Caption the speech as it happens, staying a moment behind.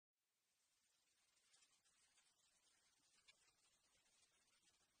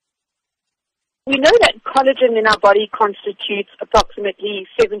We know that collagen in our body constitutes approximately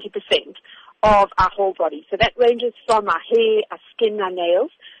 70% of our whole body. So that ranges from our hair, our skin, our nails,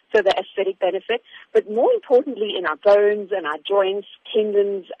 so the aesthetic benefit, but more importantly in our bones and our joints,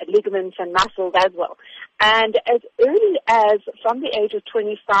 tendons, ligaments, and muscles as well. And as early as from the age of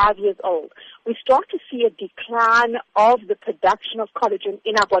 25 years old, we start to see a decline of the production of collagen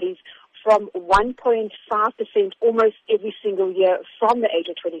in our bodies from 1.5% almost every single year from the age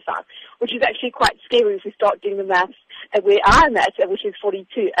of 25, which is actually quite scary if we start doing the maths at where I'm at, which is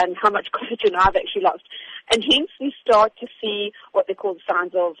 42, and how much collagen I've actually lost. And hence we start to see what they call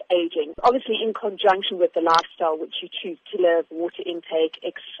signs of aging, obviously in conjunction with the lifestyle which you choose to live, water intake,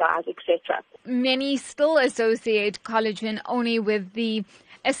 exercise, etc. Many still associate collagen only with the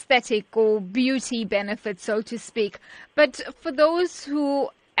aesthetic or beauty benefits, so to speak. But for those who,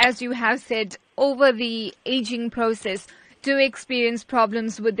 as you have said, over the aging process do experience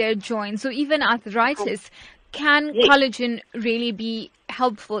problems with their joints or even arthritis, can collagen really be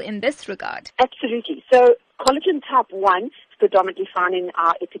helpful in this regard? Absolutely. So collagen type 1 is predominantly found in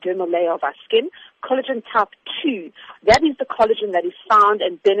our epidermal layer of our skin. Collagen type 2, that is the collagen that is found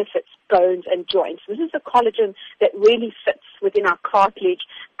and benefits bones and joints. This is the collagen that really fits within our cartilage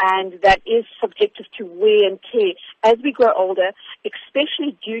and that is subjective to wear and tear as we grow older,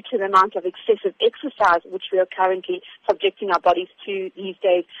 especially due to the amount of excessive exercise which we are currently subjecting our bodies to these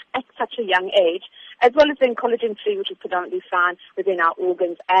days at such a young age, as well as then collagen 3, which is predominantly found within our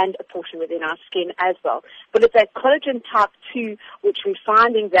organs and a portion within our skin as well. But it's that collagen type 2 which we're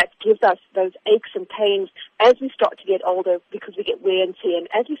finding that gives us those aches and pains as we start to get older because we get wear and tear. And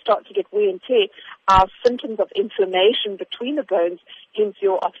as we start to get wear and tear, our symptoms of inflammation between the bones, hence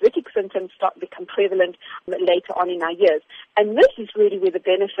your arthritic symptoms, start to become prevalent later on in our years. And this is really where the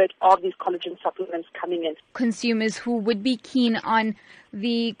benefit of these collagen supplements coming in. Consumers who would be keen on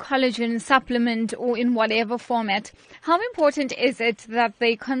the collagen supplement or in whatever format, how important is it that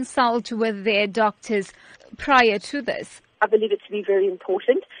they consult with their doctors prior to this? I believe it to be very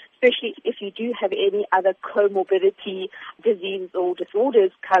important, especially if you do have any other comorbidity, diseases or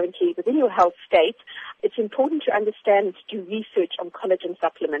disorders currently within your health state. It's important to understand and to do research on collagen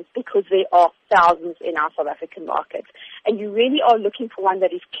supplements because there are thousands in our South African market. And you really are looking for one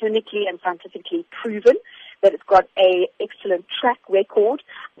that is clinically and scientifically proven, that it's got an excellent track record,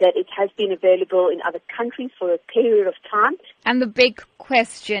 that it has been available in other countries for a period of time. And the big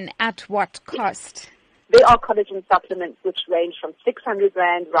question, at what cost? There are collagen supplements which range from 600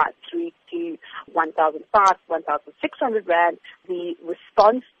 Rand right through to 1,500, 1,600 Rand. The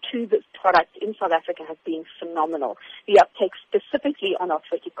response to this product in South Africa has been phenomenal. The uptake specifically on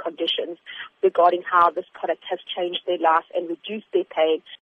arthritic conditions regarding how this product has changed their life and reduced their pain